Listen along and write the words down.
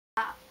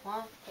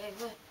One. Okay,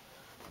 good.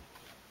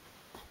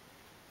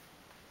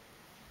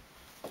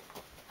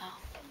 Ow.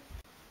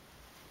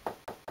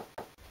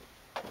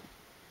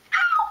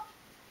 Ow!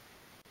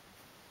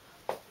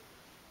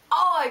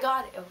 Oh, I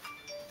got it.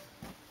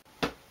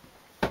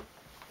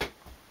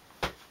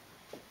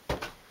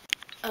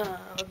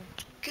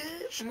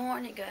 Good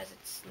morning, guys.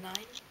 It's 9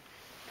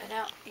 right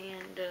now,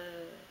 and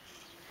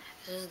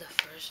this is the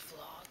first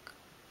vlog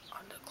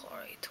on the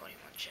Glory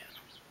 21 channel.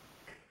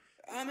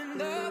 I'm in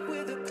love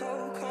with a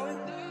coco.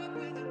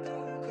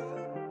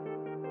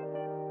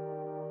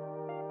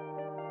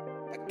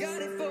 I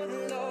got it for the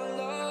Lord.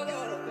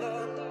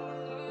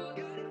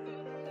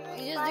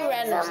 You just do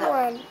random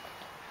someone.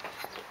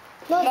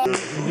 No.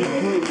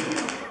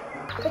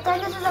 Pretend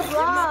this is a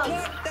vlog.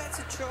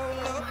 Oh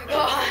my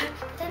god.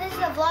 Pretend this is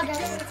a vlog.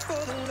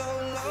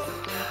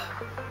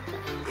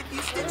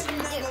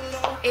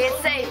 It's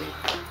safe.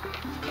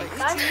 It's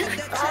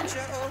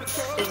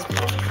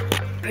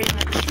pretty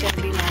much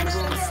gonna be my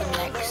room for the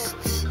next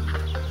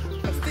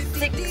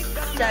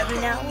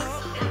 6-7 hours.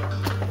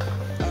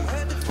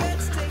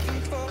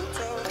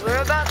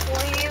 We're about to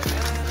leave.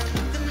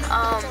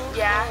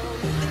 Yeah.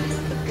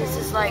 This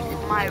is like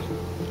my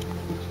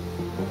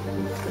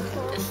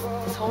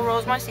this whole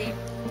row's my seat.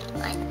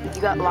 Like,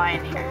 you got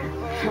Lion here.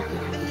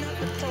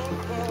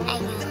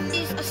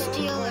 He's a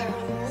stealer.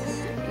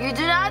 You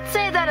do not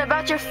say that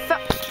about your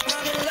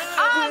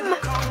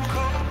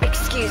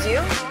excuse you.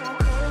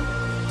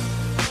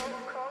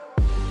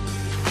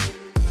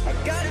 I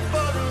got it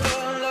for the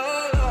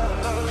Lord.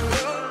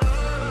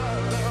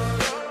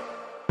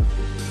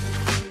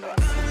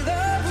 I'm in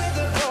love with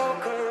a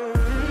coco.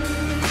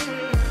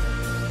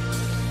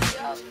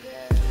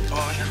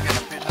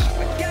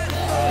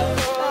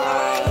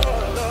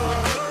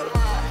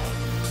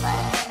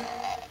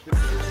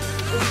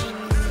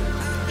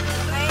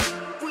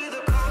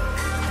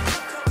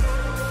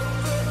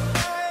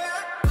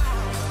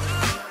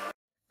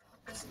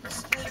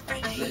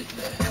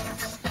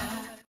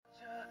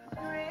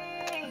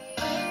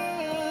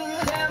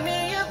 Tell me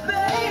your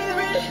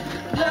favorite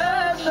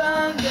love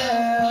song,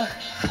 girl.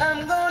 I'm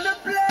gonna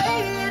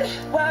play it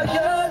while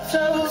your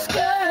toes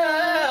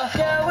curl.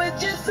 Yeah,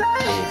 what you say?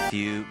 A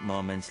few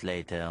moments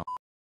later.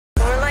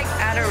 We're like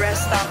at a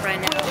rest stop right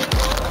now.